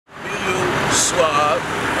Suave.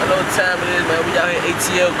 I know what time it is, man. We out here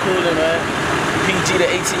ATL cooling, man. PG to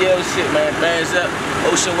ATL shit, man. Bands up,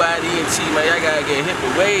 Ocean Wide ENT, man. Y'all gotta get hit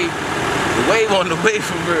the wave. The wave on the way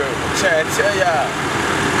for real. I'm trying to tell y'all.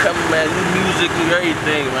 Coming, man. New music, new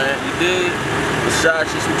everything, man. You dig?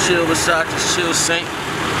 Versace, some chill Versace, chill Saint.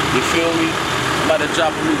 You feel me? I'm about to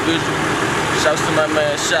drop a new visual. Shouts to my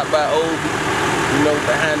man ShotByOB. You know,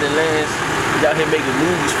 behind the lens. We out here making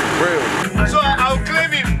movies for real. So I'll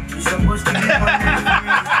claim him. Special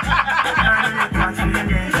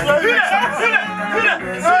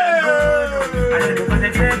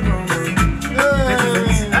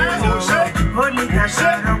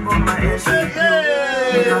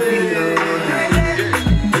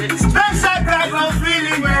type of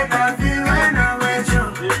feeling when I feel when I'm with you.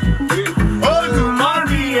 Oh, to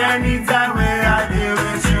mommy anytime when I deal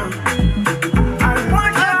with you. I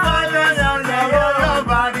want your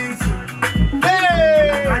body too.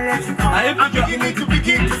 Hey, I'm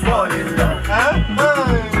beginning to fall in love.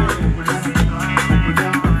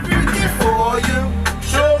 For you,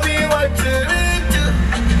 show me what you do.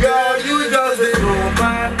 Girl, you just blow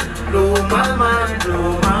my mind,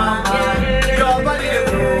 blow my mind. Your body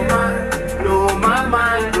blow my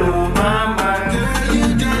mind, blow my mind. Girl, you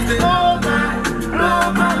just blow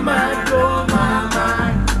my mind, blow my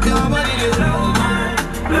mind. Your body blow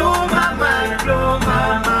my mind, blow my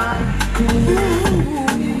mind.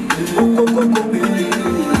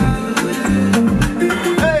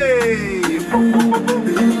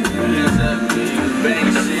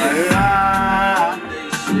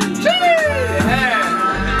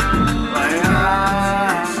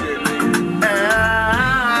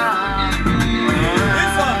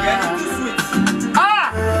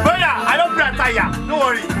 Don't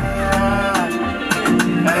worry.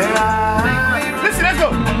 Listen, let's go.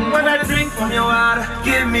 When I drink from your water,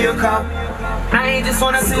 give me a cup. I ain't just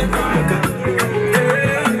wanna sip.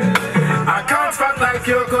 I can't fuck like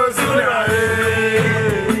you cause you know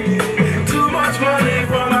too much money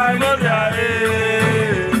for my mother.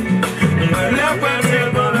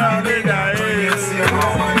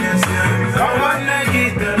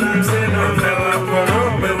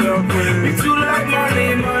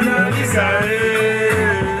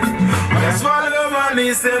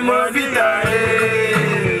 C'est mon vida,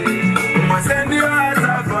 send your heart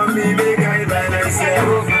out for me, make I balance it.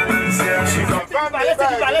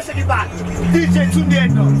 DJ to the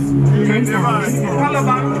end of the right Wonderland. I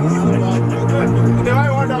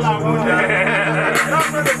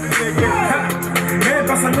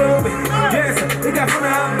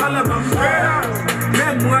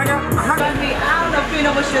don't know if you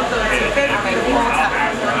know what's your favorite thing of all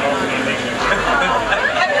time.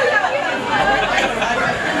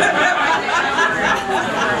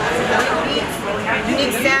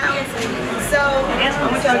 Unique sounds. So I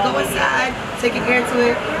want y'all to go inside, take your ear to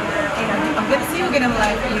it, and I'm gonna see you again in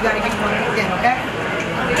life. And you gotta get one again, okay?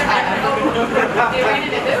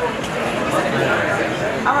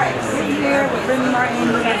 All right, we're here with Remy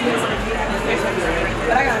Martin.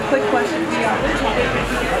 But I got a quick question for y'all.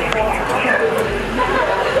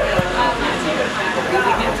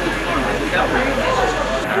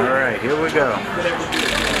 All right, here we go.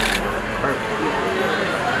 Perfect.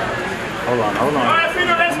 Hold on. All right,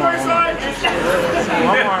 Phyno, let's first slide.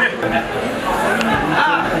 One more.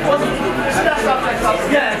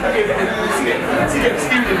 Yeah, okay.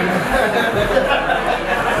 Excuse me.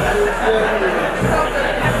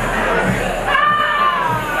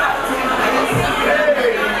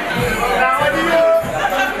 Now what do you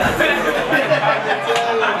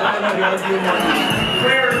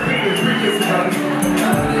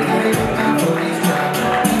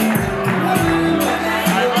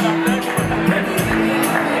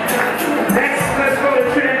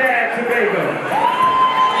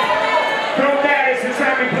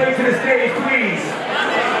to the stage, please.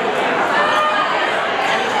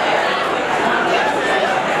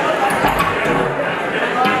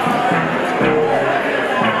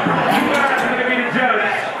 You guys are going to be the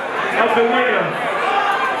judge of the winner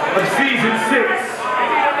of season 6.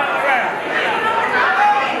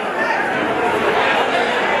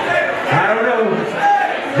 I don't know.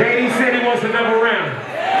 JD said he wants another round.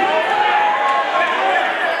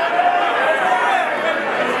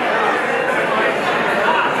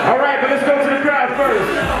 All right, but let's go to the crowd first.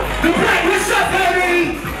 The Black, what's up,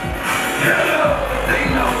 baby? Yeah, they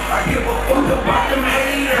know I give a fuck about them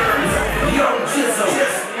haters. Yo, Jizzle.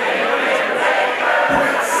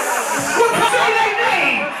 Say their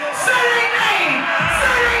name! Say their name!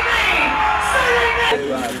 Say their name! Say their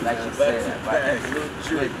name!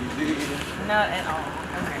 Not at all.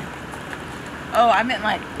 Okay. Oh, I meant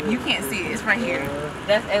like, you can't see it. It's right here.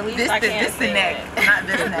 That's at least I can't This the neck, not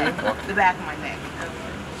this neck. The back of my neck.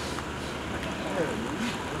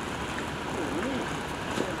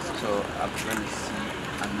 So I'm gonna see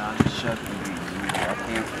another shot with you. I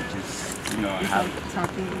think just have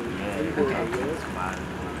something. Yeah. Okay. Smile.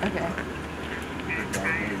 Okay. The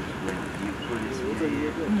idea is when you put it here,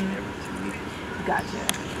 everything Gotcha.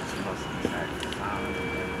 it's lost inside the sound.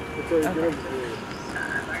 Okay.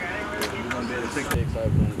 You're gonna be able to take the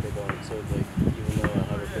excited when you pick on it. So it's like, even though I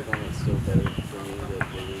have a pick on it, it's still better for me that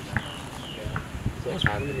they lose. So I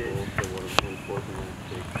have to go for what I'm unfortunate to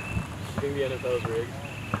take. You think the NFL is rigged?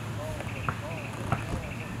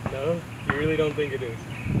 No? You really don't think it is?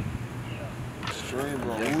 Straight,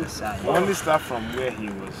 bro. We only start from where he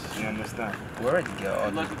was. You understand? Where did you get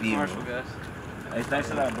all this beam? Guys. Hey, thanks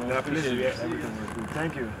a lot, bro. I appreciate it. Everything was good.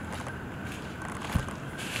 Thank you.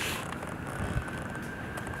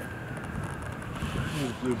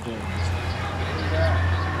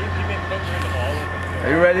 Are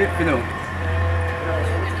you ready, Phyno?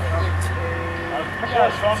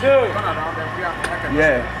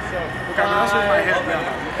 Yeah.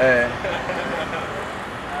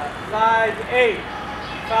 5-8.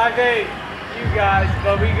 5-8. You guys,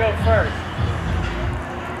 but we go first.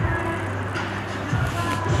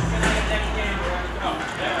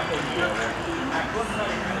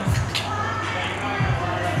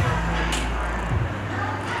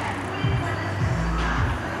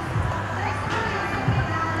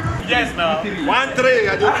 Yes, now. 1-3.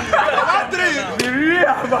 I don't 1-3.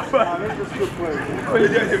 Yeah, Papa. Let's just play. Oh, you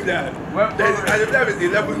did that. I did that with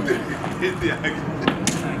 11-3.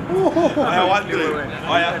 I 1-3.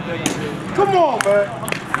 Oh, yeah. Come on, man.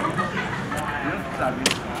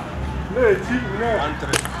 No,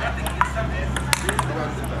 1-3.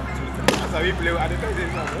 That's how we play. I didn't say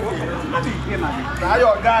now,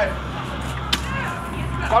 your guy.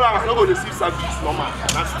 All I'm not going to receive service, no man.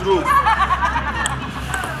 That's true.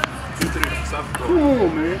 Come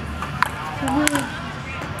on, man. Come on.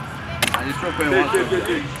 I just throw playing one.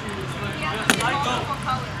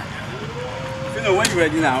 Phyno, when you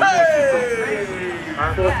ready now? Hey! I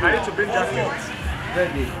need to bring that in.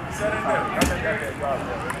 Ready.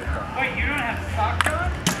 Wait, you don't have socks on?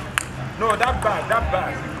 No, that bag.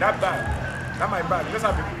 Not my bag. Let's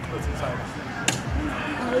have the quick notes inside.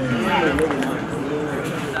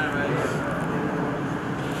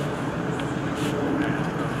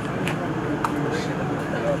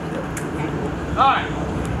 Alright.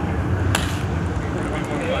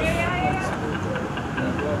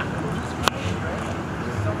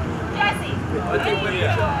 Jesse.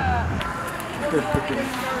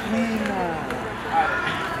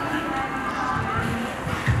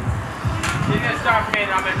 You can start for me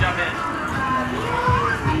and I'm gonna jump in.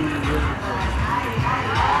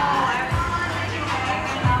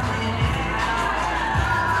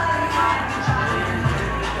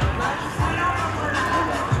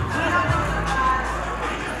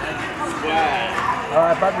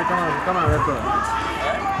 Alright, Patrick, come on, record.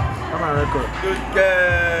 Come on, record. Good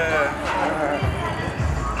girl.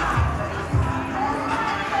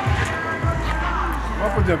 What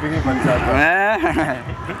put your beginning for this advance?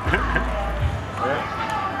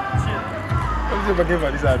 What put your beginning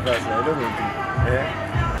for this advance? I don't know.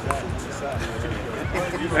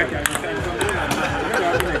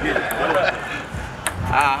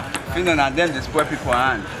 Phyno, now them just spoil people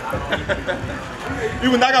hand.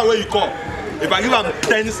 Even that guy where you call, if I give him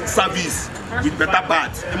 10 service with better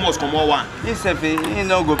bats, he must come on one. You say, you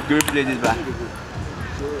know, go play this back.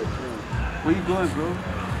 Where you going, bro?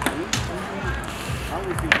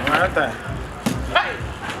 Right there. Hey!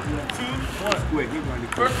 2-1.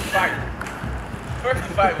 First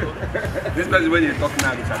fight. This person when you're talking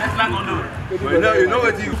now, That's not gonna do it. you know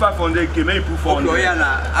what you 500k, maybe put 400. Okay, yeah,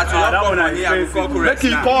 nah. Actually, that one I call correct.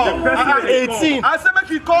 Make him come. 18. I said make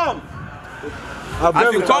he come.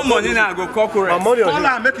 As you come money now, go call correct. My money on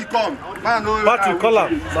him. Make him come. Patrick, call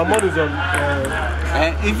him. My money is on.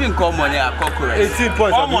 If you call money, I call correct. 18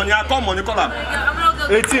 points. Call money, call him.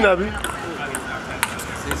 18, Abi.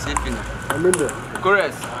 Say Phyno. I'm in there.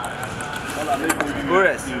 Correct.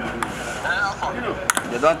 Correct.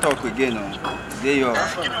 They don't talk again, no. They yours.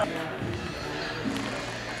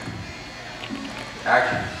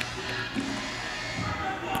 Action.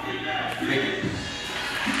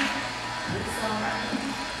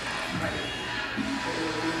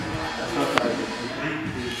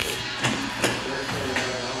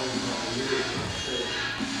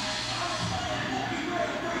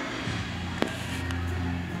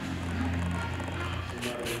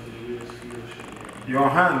 Your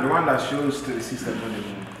hand, the one that shows to the system.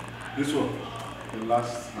 This one. You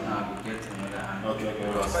lost? Nah, we get another hand. Okay,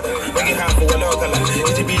 lost. Bring it hard for a local.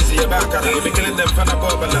 It's busy about that. We be killing them from the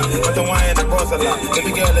bubble. But the wine and the boss a lot.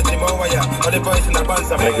 Baby girl, let him over ya. All the boys in the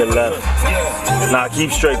buns. Make it left. Yeah. Nah,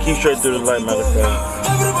 keep straight through the light, matter of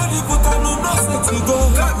fact. Everybody put on no nonsense to go.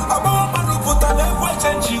 About man who put on them watch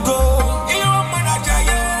and she go. You want man a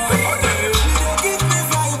giant. She dey give me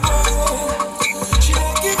vibe. She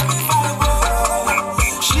dey give me vibe.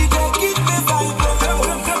 She dey give me vibe.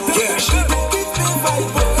 Yeah, she dey give me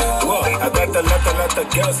vibe. Whoa, I got a lot of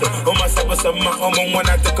girls. Oh my summer, when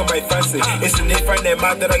I take on my fancy. It's in the friend, they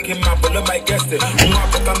mad that I give my bullet my guest. I'm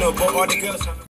not put on no all the girls.